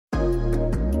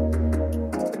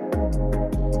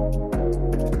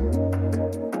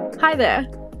Hi there.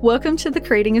 Welcome to the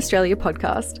Creating Australia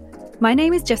podcast. My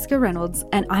name is Jessica Reynolds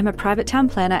and I'm a private town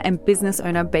planner and business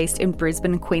owner based in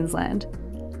Brisbane, Queensland.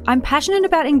 I'm passionate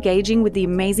about engaging with the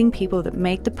amazing people that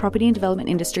make the property and development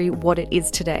industry what it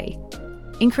is today.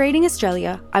 In Creating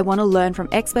Australia, I want to learn from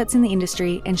experts in the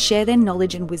industry and share their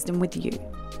knowledge and wisdom with you.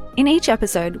 In each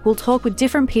episode, we'll talk with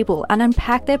different people and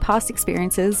unpack their past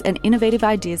experiences and innovative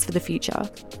ideas for the future.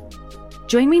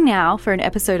 Join me now for an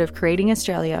episode of Creating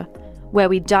Australia, where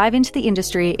we dive into the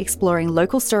industry exploring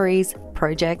local stories,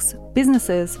 projects,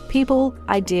 businesses, people,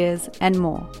 ideas, and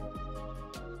more.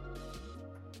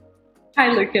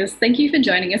 Hi, Lucas. Thank you for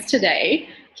joining us today.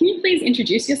 Can you please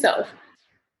introduce yourself?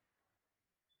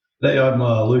 Today I'm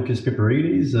Lucas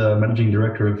Piparides, Managing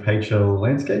Director of HL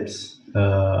Landscapes.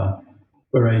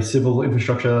 We're a civil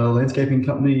infrastructure landscaping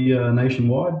company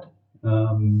nationwide.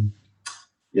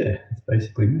 That's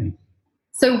basically me.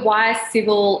 So why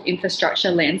civil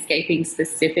infrastructure landscaping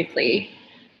specifically?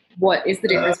 What is the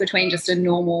difference between just a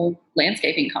normal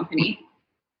landscaping company?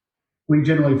 We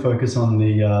generally focus on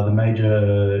the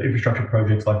major infrastructure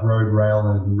projects like road, rail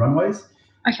and runways.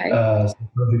 Okay. So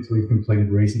projects we've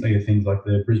completed recently are things like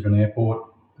the Brisbane Airport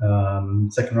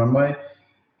second runway,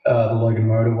 the Logan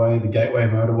Motorway, the Gateway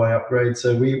Motorway upgrade.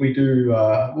 So we do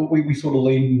we sort of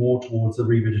lean more towards the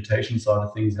revegetation side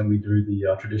of things than we do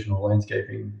the traditional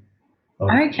landscaping.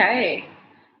 Okay.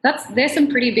 There's some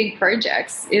pretty big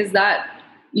projects. Is that,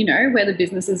 where the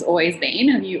business has always been?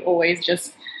 Have you always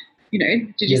just,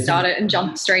 did you start it and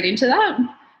jump straight into that?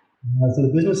 So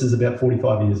the business is about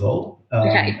 45 years old.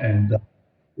 Okay. And it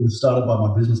was started by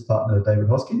my business partner, David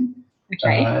Hosking.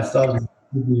 Okay. I started in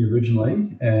Sydney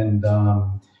originally and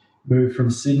moved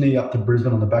from Sydney up to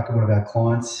Brisbane on the back of one of our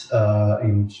clients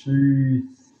in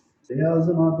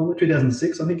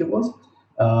 2006, I think it was.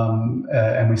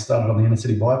 And we started on the inner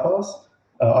city bypass.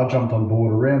 I jumped on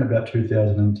board around about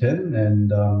 2010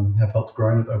 and have helped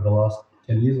grow it over the last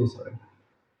 10 years or so.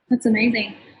 That's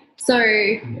amazing. So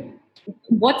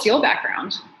what's your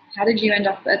background? How did you end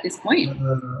up at this point?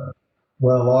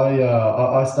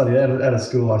 I studied out of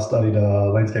school. I studied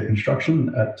landscape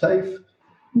construction at TAFE.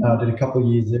 Did a couple of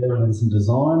years there and then some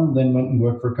design. Then went and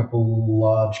worked for a couple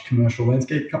large commercial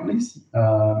landscape companies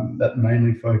that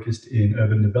mainly focused in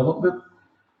urban development.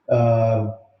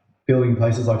 Building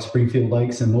places like Springfield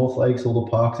Lakes and North Lakes, all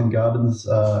the parks and gardens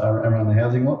around the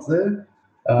housing lots there.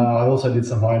 I also did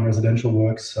some high-end residential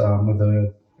works with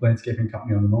a landscaping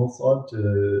company on the north side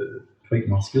to tweak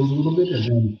my skills a little bit. And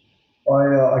then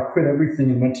I quit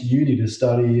everything and went to uni to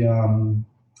study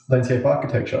landscape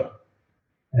architecture.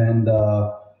 And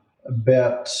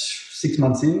about 6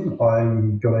 months in, I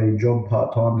got a job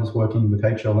part-time just working with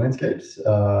HL Landscapes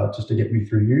just to get me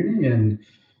through uni. And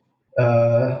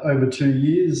over 2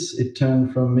 years, it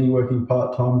turned from me working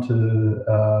part-time to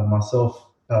myself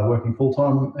working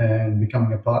full-time and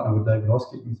becoming a partner with David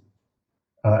Hoskins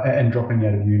and dropping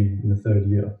out of uni in the third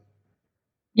year.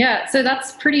 Yeah, so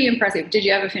that's pretty impressive. Did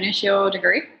you ever finish your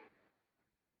degree?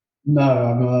 No,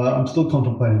 I'm still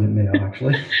contemplating it now,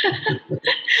 actually.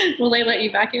 Will they let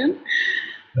you back in?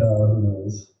 Who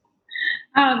knows?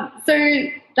 So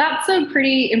that's a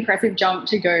pretty impressive jump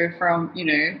to go from,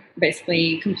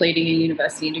 basically completing a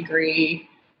university degree,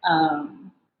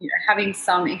 having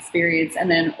some experience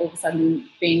and then all of a sudden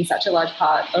being such a large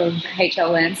part of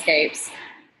HL Landscapes.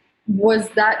 Was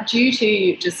that due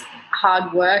to just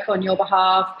hard work on your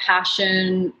behalf,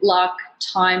 passion, luck,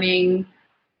 timing?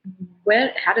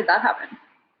 How did that happen?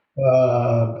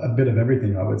 A bit of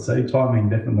everything, I would say. Timing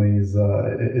definitely is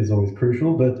always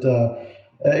crucial, but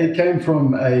it came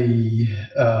from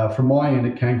from my end.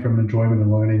 It came from enjoyment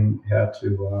and learning how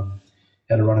to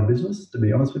run a business. To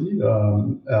be honest with you,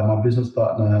 my business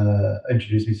partner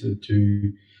introduced me to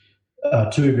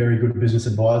two very good business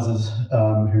advisors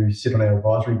who sit on our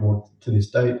advisory board to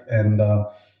this date, and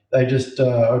they just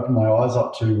opened my eyes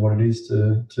up to what it is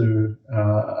to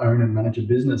own and manage a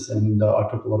business, and I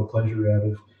took a lot of pleasure out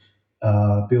of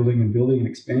building and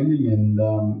expanding, and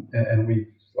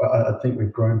I think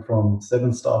we've grown from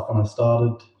 7 staff when I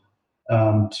started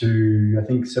to I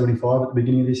think 75 at the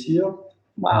beginning of this year.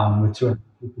 Wow. With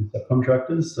 250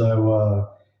 subcontractors. So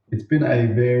it's been a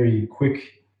very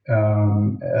quick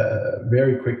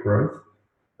growth.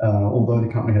 Although the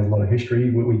company has a lot of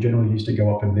history, we generally used to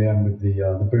go up and down with the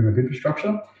boom of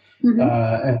infrastructure. Mm-hmm.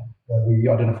 And we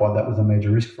identified that was a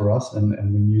major risk for us, and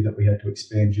we knew that we had to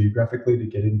expand geographically to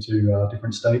get into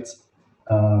different states.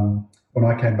 When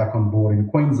I came back on board in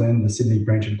Queensland, the Sydney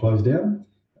branch had closed down.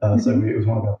 So it was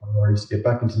one of our priorities to get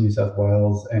back into New South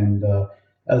Wales. And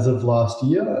as of last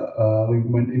year, we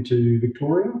went into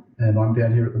Victoria, and I'm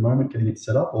down here at the moment getting it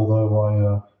set up,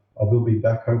 although I will be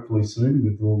back hopefully soon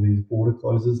with all these border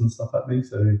closures and stuff happening.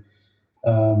 So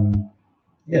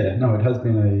yeah, no, it has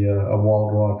been a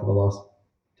wild ride for the last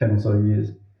 10 or so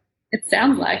years. It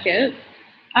sounds like it.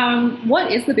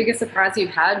 What is the biggest surprise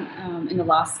you've had in the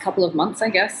last couple of months, I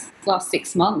guess, last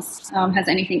 6 months? Has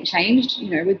anything changed,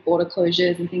 with border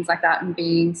closures and things like that and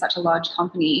being such a large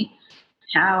company?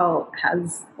 How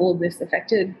has all this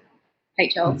affected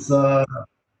HL? It's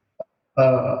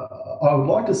I would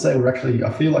like to say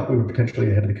I feel like we were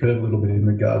potentially ahead of the curve a little bit in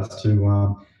regards to,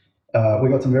 we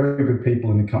got some very good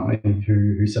people in the company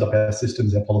who set up our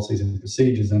systems, our policies and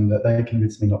procedures, and they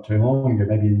convinced me not too long ago,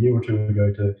 maybe a year or two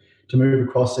ago, to move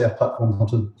across our platforms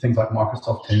onto things like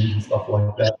Microsoft Teams and stuff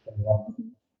like that.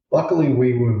 Luckily,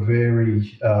 we were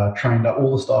very trained up.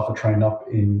 All the staff are trained up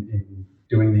in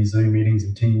doing these Zoom meetings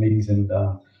and team meetings, and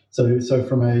so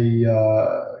from a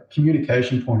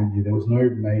communication point of view, there was no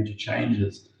major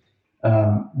changes.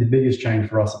 The biggest change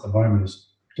for us at the moment is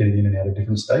getting in and out of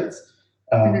different states.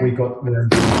 We got very.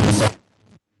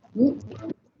 Did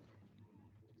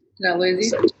I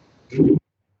lose you?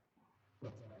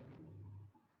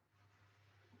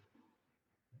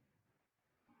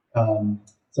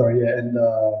 Sorry, yeah,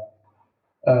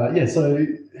 and so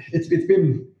it's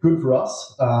been good for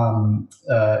us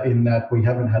in that we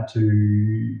haven't had to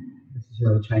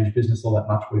necessarily change business all that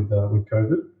much with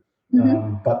COVID,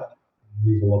 but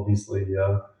these will obviously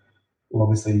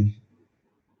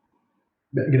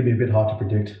going to be a bit hard to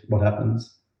predict what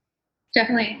happens.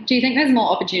 Definitely. Do you think there's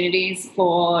more opportunities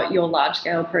for your large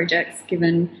scale projects,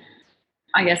 given,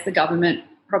 I guess, the government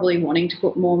probably wanting to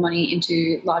put more money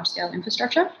into large scale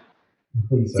infrastructure?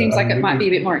 So. Seems like it might be a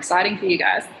bit more exciting for you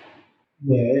guys.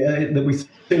 Yeah, we've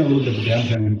seen a little bit of a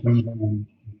downturn in Queensland in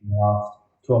the last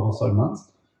 12 or so months.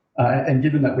 And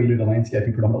given that we do the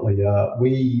landscaping predominantly,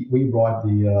 we ride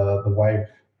the wave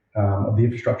of the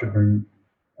infrastructure boom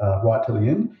right till the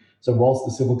end. So whilst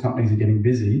the civil companies are getting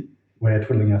busy, we're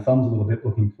twiddling our thumbs a little bit,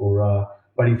 waiting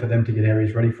for them to get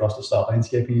areas ready for us to start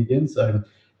landscaping again. So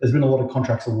there's been a lot of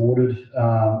contracts awarded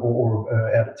or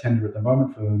out at tender at the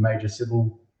moment for major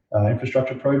civil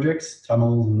infrastructure projects,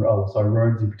 tunnels and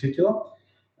roads in particular.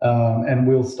 And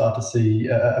we'll start to see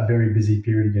a very busy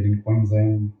period again in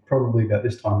Queensland, probably about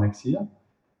this time next year.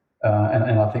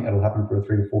 And I think that'll happen for a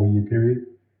 3 to 4 year period.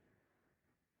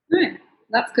 Right.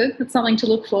 That's good. That's something to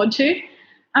look forward to.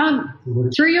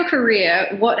 Through your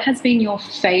career, what has been your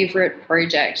favourite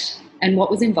project and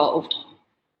what was involved?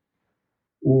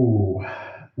 Ooh,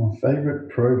 my favourite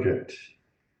project.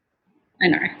 I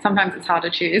know, sometimes it's hard to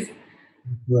choose.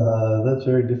 That's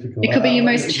very difficult. It could be your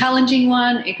most challenging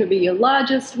one. It could be your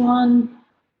largest one.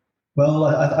 Well,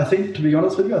 I think, to be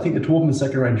honest with you, I think the Toowoomba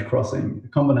Second Range Crossing, a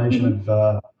combination of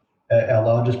our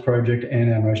largest project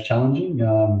and our most challenging.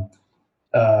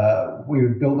 We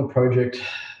built the project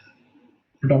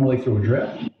predominantly through a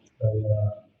drought. So,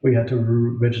 we had to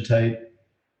revegetate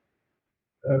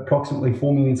approximately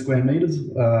 4 million square metres,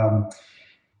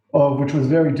 which was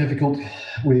very difficult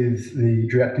with the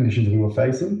drought conditions we were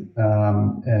facing.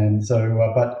 And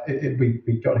so, but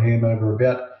we got hand over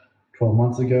about 12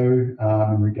 months ago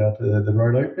in regard to the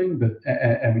road opening,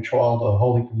 and we trialled a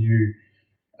whole heap of new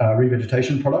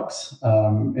revegetation products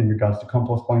in regards to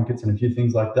compost blankets and a few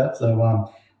things like that. So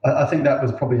I think that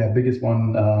was probably our biggest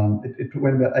one. It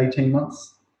went about 18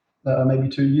 months, maybe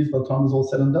 2 years by the time it was all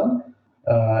said and done.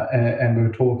 And we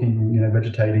were talking,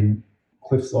 vegetating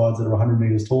cliff sides that are 100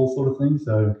 metres tall, sort of thing.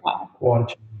 So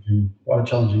quite a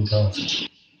challenging task.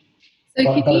 So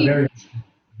but a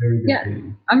very good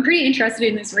feeling. I'm pretty interested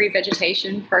in this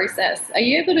revegetation process. Are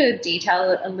you able to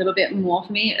detail it a little bit more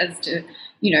for me as to,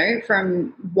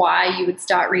 from why you would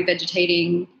start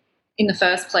revegetating in the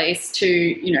first place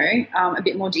to, a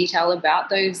bit more detail about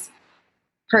those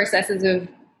processes of,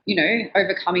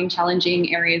 overcoming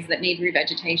challenging areas that need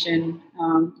revegetation?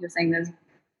 You're saying there's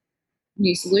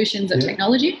new solutions of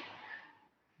technology?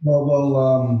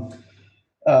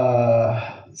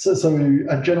 So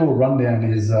a general rundown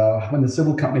is when the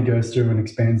civil company goes through and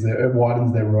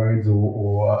widens their roads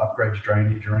or upgrades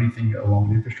drainage or anything along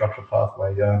the infrastructure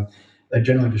pathway, they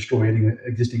generally destroy any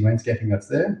existing landscaping that's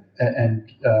there.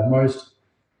 And most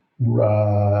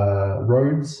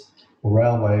roads or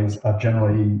railways are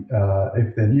generally,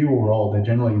 if they're new or old, they're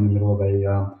generally in the middle of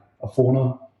a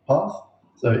fauna path.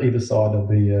 So either side there'll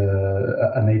be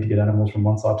a need to get animals from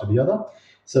one side to the other.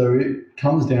 So it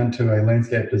comes down to a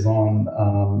landscape design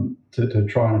to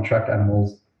try and attract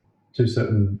animals to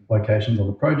certain locations on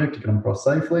the project to get them across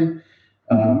safely.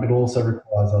 It also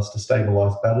requires us to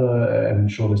stabilise better and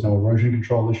ensure there's no erosion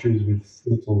control issues with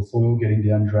little soil getting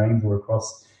down drains or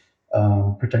across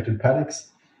protected paddocks.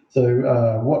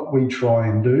 So what we try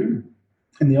and do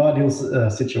in the ideal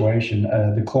situation,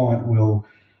 the client will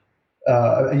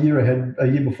a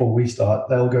year before we start,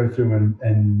 they'll go through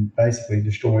and basically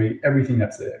destroy everything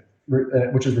that's there,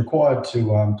 which is required to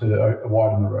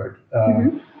widen the road.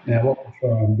 Now, what we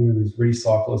try and do is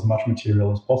recycle as much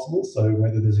material as possible. So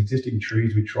whether there's existing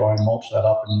trees, we try and mulch that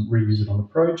up and reuse it on the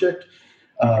project.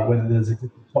 Whether there's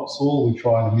existing topsoil, we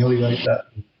try and ameliorate that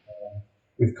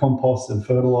with compost and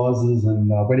fertilizers and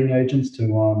wetting agents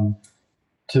to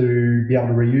be able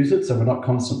to reuse it, so we're not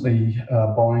constantly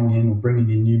buying in or bringing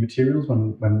in new materials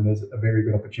when there's a very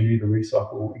good opportunity to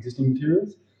recycle existing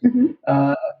materials.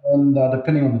 And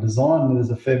depending on the design,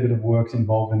 there's a fair bit of work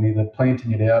involved in either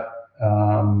planting it out,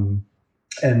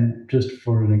 and just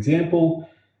for an example,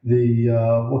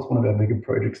 what's one of our bigger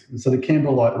projects? So the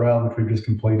Canberra Light Rail, which we've just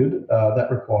completed, that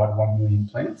required 1 million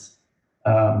plants.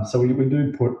 So we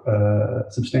do put a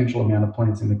substantial amount of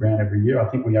plants in the ground every year. I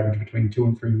think we average between 2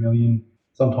 and 3 million.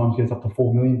 Sometimes gets up to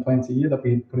 4 million plants a year that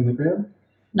we put in the ground.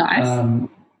 Nice.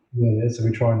 So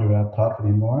we try and do our part for the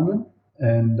environment,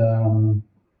 and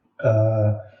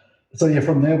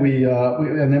from there we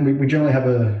generally have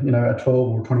a 12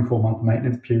 or 24 month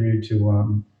maintenance period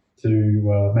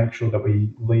to make sure that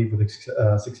we leave with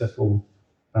a successful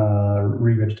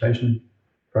revegetation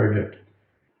project.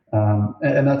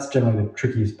 And that's generally the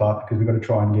trickiest part, because we've got to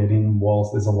try and get in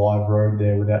whilst there's a live road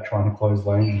there without trying to close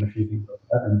lanes and a few things like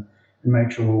that, and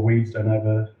make sure weeds don't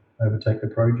overtake the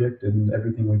project, and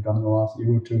everything we've done in the last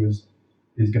year or two is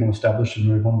going to establish and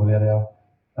move on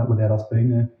without us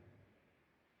being there.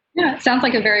 Yeah, it sounds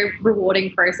like a very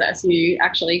rewarding process. You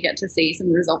actually get to see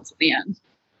some results at the end.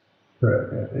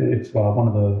 Correct. It's one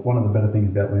of the better things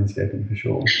about landscaping, for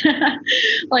sure.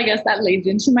 Well, I guess that leads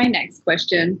into my next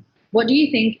question. What do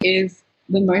you think is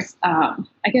the most,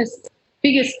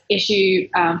 biggest issue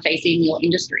facing your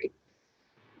industry?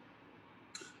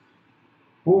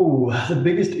 The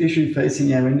biggest issue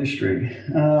facing our industry.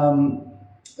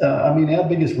 Our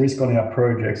biggest risk on our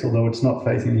projects, although it's not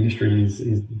facing the industry, is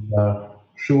the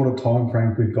shorter time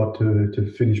frame we've got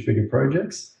to finish bigger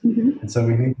projects. And so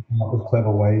we need to come up with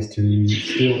clever ways to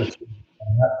still achieve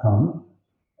an outcome,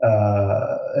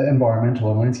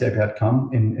 environmental and landscape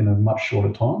outcome in a much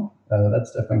shorter time.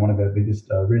 That's definitely one of our biggest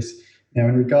risks. Now,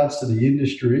 in regards to the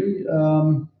industry,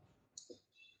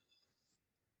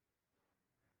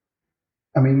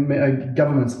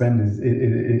 government spend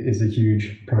is a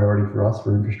huge priority for us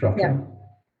for infrastructure. Yeah.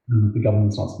 If the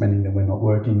government's not spending, then we're not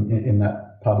working in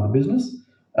that part of the business.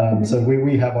 So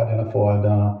we have identified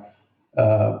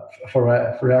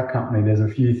for our company, there's a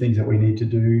few things that we need to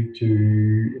do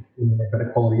to get a better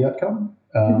quality outcome.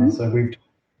 So we've taken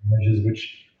measures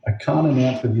which I can't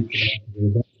announce with you today.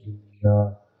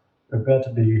 They're about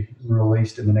to be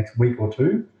released in the next week or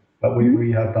two, but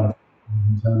we have done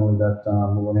internally that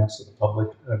we'll announce to the public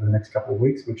over the next couple of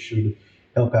weeks, which should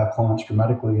help our clients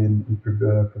dramatically in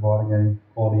providing a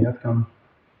quality outcome.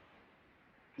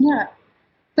 Yeah.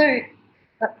 So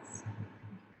that's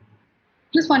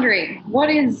just wondering, what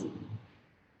is,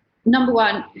 number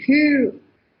one, who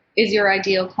is your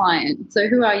ideal client? So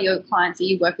who are your clients that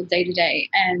you work with day to day,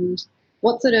 and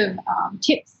what sort of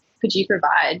tips could you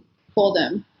provide for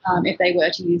them if they were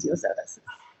to use your services?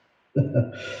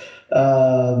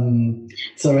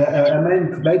 So our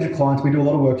major clients, we do a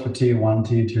lot of work for Tier 1,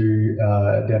 Tier 2,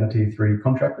 down to Tier 3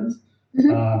 contractors.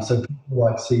 So people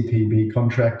like CPB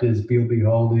Contractors, BLB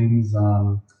Holdings,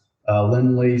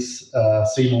 Lendlease,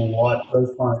 Seymour White,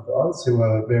 those kind of guys who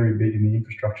are very big in the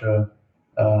infrastructure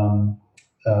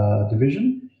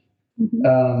division.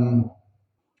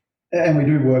 And we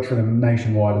do work for them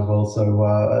nationwide as well.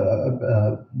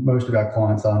 So most of our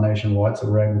clients are nationwide, so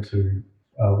we're able to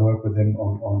work with them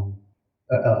on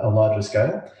a larger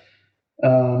scale.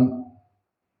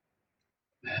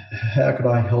 How could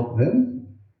I help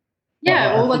them?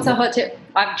 Yeah, well, what's a hot tip?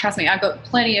 Trust me, I've got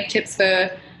plenty of tips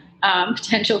for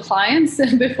potential clients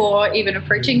before even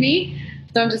approaching me.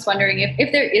 So I'm just wondering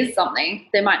if there is something,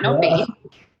 there might not be. I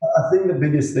think the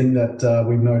biggest thing that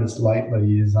we've noticed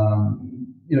lately is,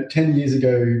 10 years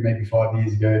ago, maybe 5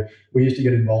 years ago, we used to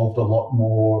get involved a lot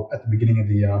more at the beginning of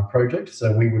the project.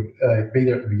 So we would be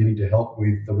there at the beginning to help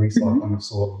with the recycling of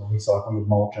soil, the recycling of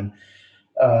mulch, and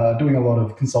doing a lot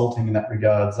of consulting in that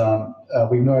regards.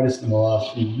 We've noticed in the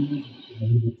last few years, we're a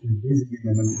little bit too busy,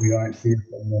 and then we don't hear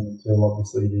from them until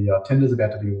obviously the tender's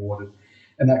about to be awarded.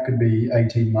 And that could be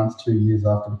 18 months, 2 years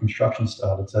after the construction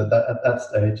started. So at that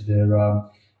stage,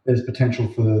 there's potential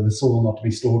for the soil not to be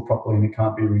stored properly, and it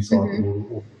can't be recycled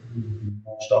or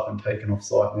mulched up and taken off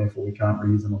site, and therefore we can't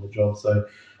reuse another job. So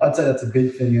I'd say that's a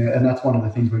big thing, and that's one of the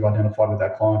things we've identified with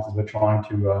our clients is we're trying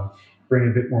to bring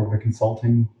a bit more of a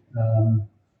consulting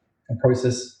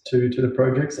process to the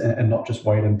projects, and not just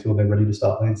wait until they're ready to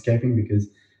start landscaping, because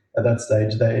at that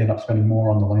stage they end up spending more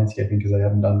on the landscaping because they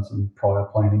haven't done some prior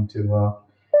planning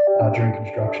during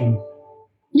construction.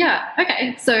 Yeah,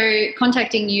 okay. So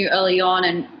contacting you early on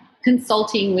and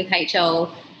consulting with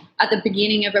HL at the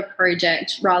beginning of a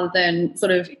project rather than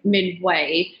sort of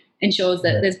midway ensures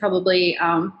that there's probably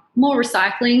more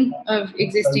recycling of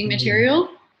existing material,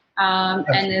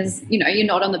 and there's, you're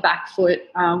not on the back foot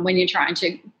when you're trying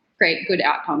to create good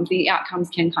outcomes. The outcomes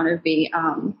can kind of be,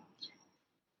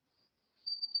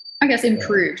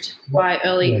 improved by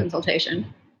early consultation.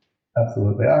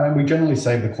 Absolutely. We generally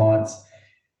save the clients,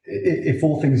 if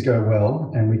all things go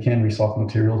well and we can recycle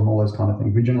materials and all those kind of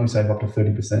things, we generally save up to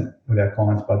 30% with our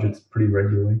clients' budgets pretty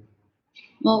regularly.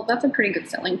 Well, that's a pretty good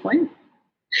selling point.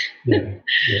 Yeah.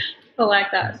 I like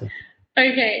that.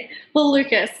 Okay. Well,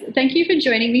 Lucas, thank you for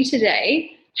joining me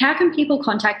today. How can people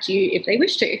contact you if they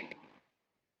wish to?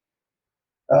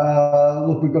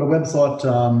 Look, we've got a website,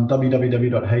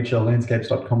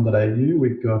 www.hllandscapes.com.au.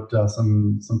 We've got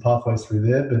some pathways through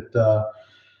there, but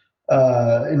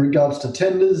in regards to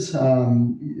tenders,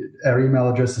 our email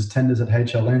address is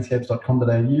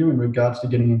tenders@hllandscapes.com.au. In regards to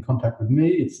getting in contact with me,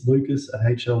 it's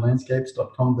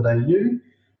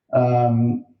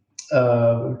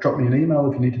lucas@hllandscapes.com.au. Drop me an email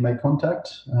if you need to make contact.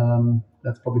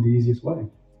 That's probably the easiest way.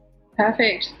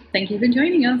 Perfect. Thank you for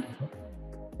joining us.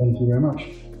 Thank you very much.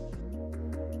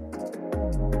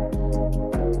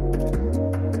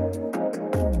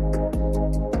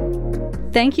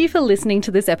 Thank you for listening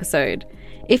to this episode.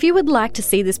 If you would like to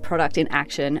see this product in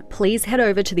action, please head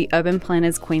over to the Urban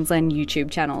Planners Queensland YouTube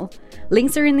channel.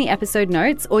 Links are in the episode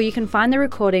notes, or you can find the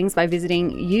recordings by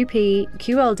visiting upqld.com.au.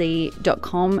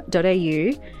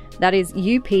 That is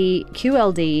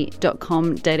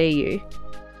upqld.com.au.